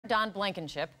Don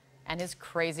Blankenship and his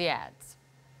crazy ads.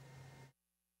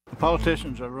 The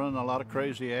politicians are running a lot of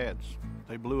crazy ads.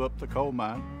 They blew up the coal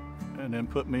mine and then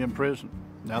put me in prison.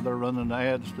 Now they're running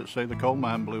ads that say the coal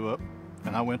mine blew up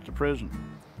and I went to prison.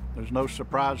 There's no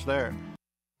surprise there.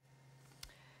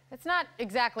 It's not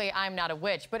exactly I'm not a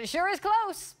witch, but it sure is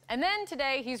close. And then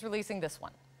today he's releasing this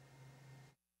one.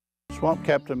 Swamp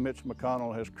Captain Mitch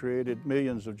McConnell has created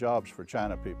millions of jobs for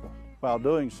China people. While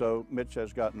doing so, Mitch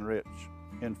has gotten rich.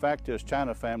 In fact, his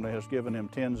China family has given him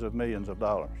tens of millions of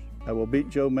dollars. I will beat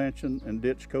Joe Manchin and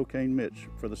ditch Cocaine Mitch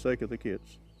for the sake of the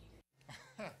kids.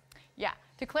 Yeah,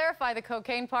 to clarify, the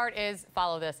cocaine part is,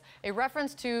 follow this, a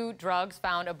reference to drugs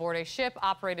found aboard a ship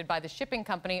operated by the shipping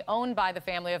company owned by the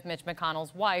family of Mitch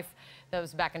McConnell's wife. That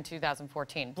was back in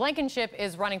 2014. Blankenship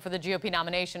is running for the GOP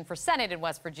nomination for Senate in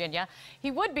West Virginia.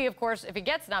 He would be, of course, if he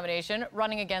gets nomination,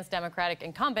 running against Democratic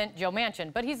incumbent Joe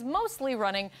Manchin. But he's mostly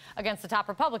running against the top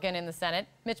Republican in the Senate,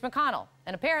 Mitch McConnell,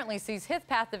 and apparently sees his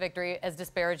path to victory as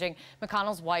disparaging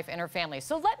McConnell's wife and her family.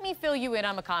 So let me fill you in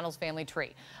on McConnell's family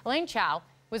tree. Elaine Chao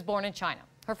was born in China.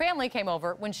 Her family came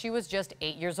over when she was just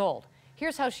 8 years old.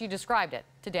 Here's how she described it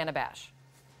to Dana Bash.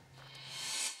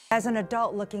 As an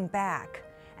adult looking back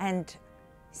and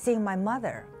seeing my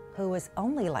mother, who was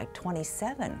only like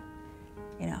 27,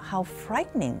 you know, how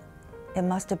frightening it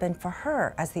must have been for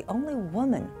her as the only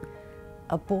woman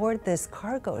aboard this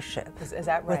cargo ship. Is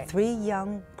that right? With 3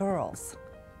 young girls.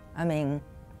 I mean,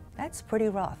 that's pretty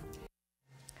rough.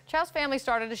 Chao's family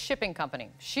started a shipping company.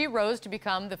 She rose to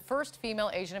become the first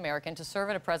female Asian American to serve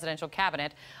in a presidential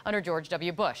cabinet under George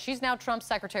W. Bush. She's now Trump's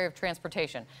Secretary of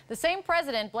Transportation. The same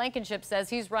president Blankenship says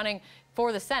he's running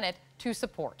for the Senate to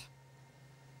support.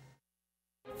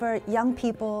 For young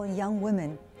people, young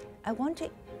women, I want to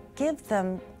give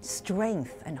them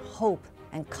strength and hope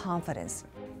and confidence.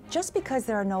 Just because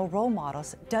there are no role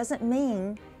models doesn't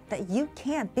mean that you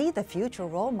can't be the future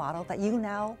role model that you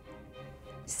now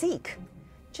seek.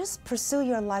 Just pursue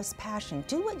your life's passion.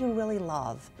 Do what you really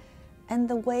love, and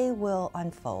the way will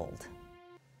unfold.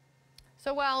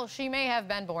 So while she may have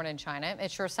been born in China, it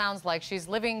sure sounds like she's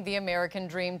living the American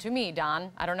dream to me,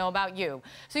 Don. I don't know about you.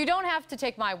 So you don't have to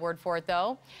take my word for it,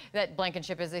 though, that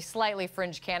Blankenship is a slightly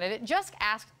fringe candidate. Just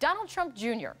ask Donald Trump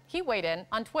Jr. He weighed in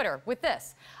on Twitter with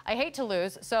this: I hate to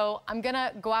lose, so I'm going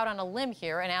to go out on a limb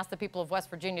here and ask the people of West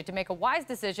Virginia to make a wise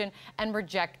decision and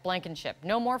reject Blankenship.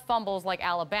 No more fumbles like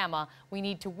Alabama. We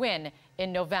need to win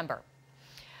in November.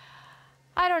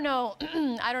 I don't know.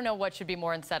 I don't know what should be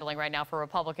more unsettling right now for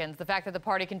Republicans. The fact that the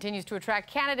party continues to attract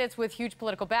candidates with huge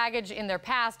political baggage in their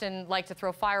past and like to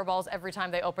throw fireballs every time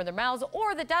they open their mouths,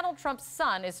 or that Donald Trump's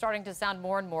son is starting to sound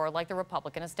more and more like the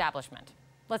Republican establishment.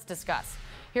 Let's discuss.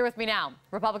 Here with me now,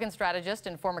 Republican strategist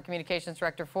and former communications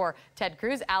director for Ted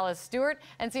Cruz, Alice Stewart,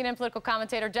 and CNN political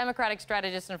commentator, Democratic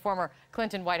strategist and former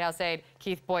Clinton White House aide,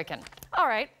 Keith Boykin. All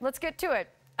right, let's get to it.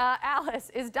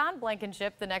 Alice, is Don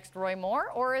Blankenship the next Roy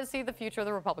Moore, or is he the future of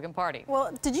the Republican Party?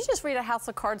 Well, did you just read a House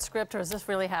of Cards script, or is this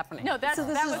really happening? No, that was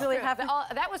really truth. happening.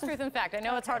 That was truth and fact. I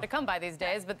know it's hard to come by these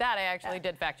days, but that I actually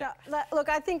did fact check. Look,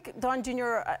 I think Don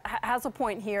Jr. has a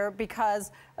point here because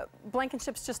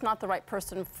Blankenship's just not the right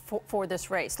person for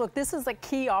this race. Look, this is a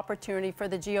key opportunity for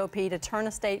the GOP to turn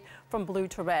a state from blue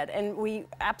to red, and we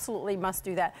absolutely must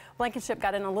do that. Blankenship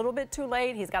got in a little bit too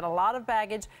late. He's got a lot of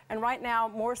baggage, and right now,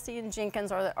 Morrissey and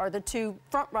Jenkins are the two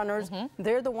front runners.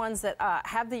 They're the ones that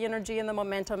have the energy and the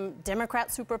momentum.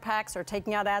 Democrat super PACs are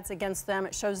taking out ads against them.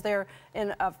 It shows they're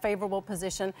in a favorable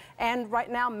position. And right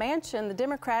now, Manchin, the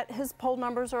Democrat, his poll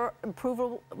numbers or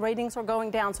approval ratings are going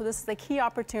down. So this is a key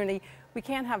opportunity. We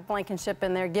can't have Blankenship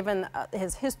in there given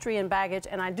his history and baggage.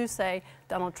 And I do say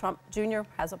Donald Trump Jr.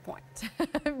 has a point.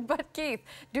 But Keith,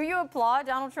 do you applaud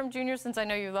Donald Trump Jr., since I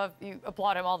know you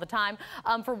applaud him all the time,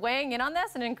 for weighing in on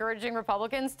this and encouraging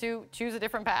Republicans to choose a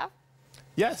different path?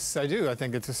 Yes, I do. I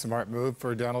think it's a smart move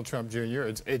for Donald Trump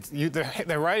Jr.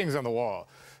 The writing's on the wall.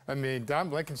 I mean, Don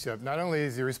Blankenship, not only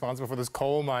is he responsible for this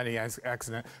coal mining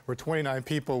accident where 29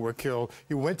 people were killed,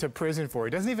 he went to prison for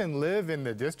it. He doesn't even live in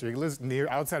the district. He lives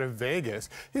outside of Vegas.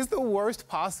 He's the worst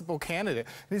possible candidate.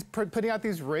 He's putting out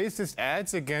these racist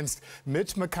ads against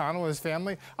Mitch McConnell and his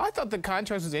family. I thought the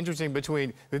contrast was interesting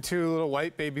between the 2 little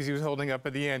white babies he was holding up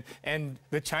at the end and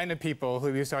the China people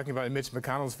who he was talking about in Mitch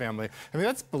McConnell's family. I mean,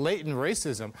 that's blatant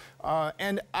racism.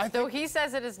 So he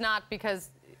says it is not because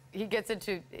he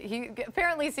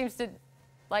apparently seems to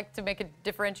like to make a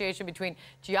differentiation between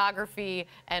geography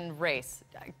and race.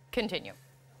 Continue.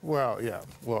 Well, yeah.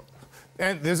 Well,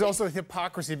 And there's also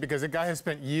hypocrisy because the guy has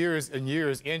spent years and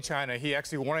years in China. He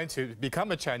actually wanted to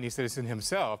become a Chinese citizen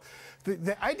himself.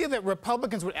 The idea that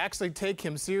Republicans would actually take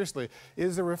him seriously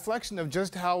is a reflection of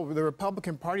just how the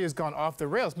Republican Party has gone off the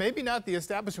rails. Maybe not the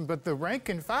establishment, but the rank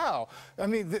and file. I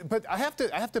mean, but I have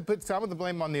to put some of the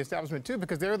blame on the establishment too,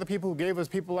 because they're the people who gave us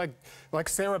people like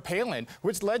Sarah Palin,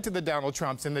 which led to the Donald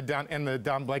Trumps and the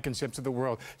Don Blankenships of the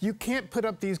world. You can't put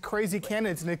up these crazy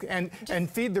candidates and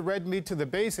feed the red meat to the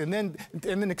base and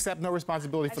then accept no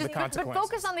responsibility for the consequences. But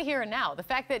focus on the here and now. The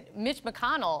fact that Mitch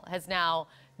McConnell has now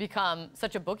become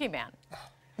such a boogeyman.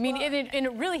 I mean,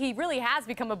 he really has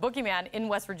become a boogeyman in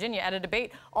West Virginia. At a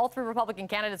debate, all 3 Republican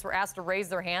candidates were asked to raise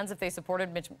their hands if they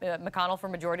supported Mitch McConnell for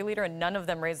majority leader, and none of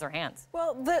them raised their hands.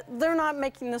 Well, they're not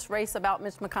making this race about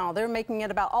Mitch McConnell. They're making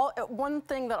it about one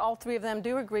thing that all 3 of them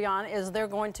do agree on is they're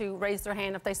going to raise their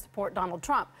hand if they support Donald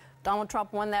Trump. Donald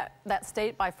Trump won that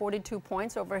state by 42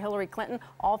 points over Hillary Clinton.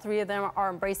 All 3 of them are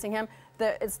embracing him.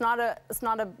 It's not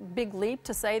a big leap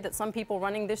to say that some people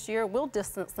running this year will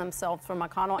distance themselves from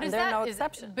McConnell, and they're no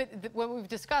exception. But what we've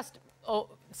discussed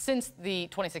since the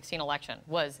 2016 election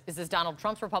is this Donald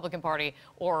Trump's Republican Party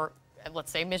or,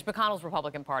 let's say, Mitch McConnell's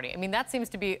Republican Party? I mean, that seems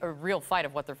to be a real fight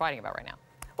of what they're fighting about right now.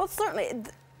 Well, certainly.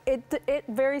 It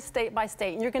varies state by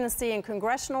state, and you're going to see in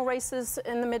congressional races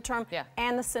in the midterm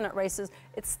and the Senate races,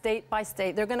 it's state by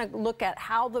state. They're going to look at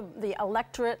how the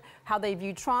electorate, how they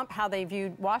view Trump, how they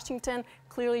viewed Washington.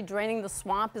 Clearly, draining the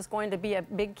swamp is going to be a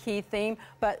big key theme.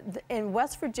 But in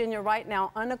West Virginia right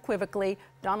now, unequivocally,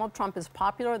 Donald Trump is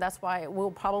popular. That's why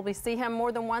we'll probably see him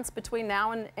more than once between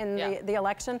now and the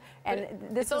election. And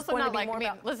this is going to be more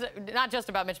about... Listen, not just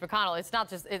about Mitch McConnell.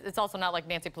 It's also not like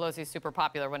Nancy Pelosi is super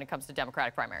popular when it comes to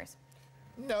Democratic primaries.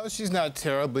 No, she's not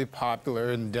terribly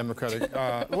popular in Democratic.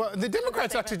 Well, the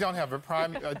Democrats actually don't have a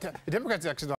the Democrats actually don't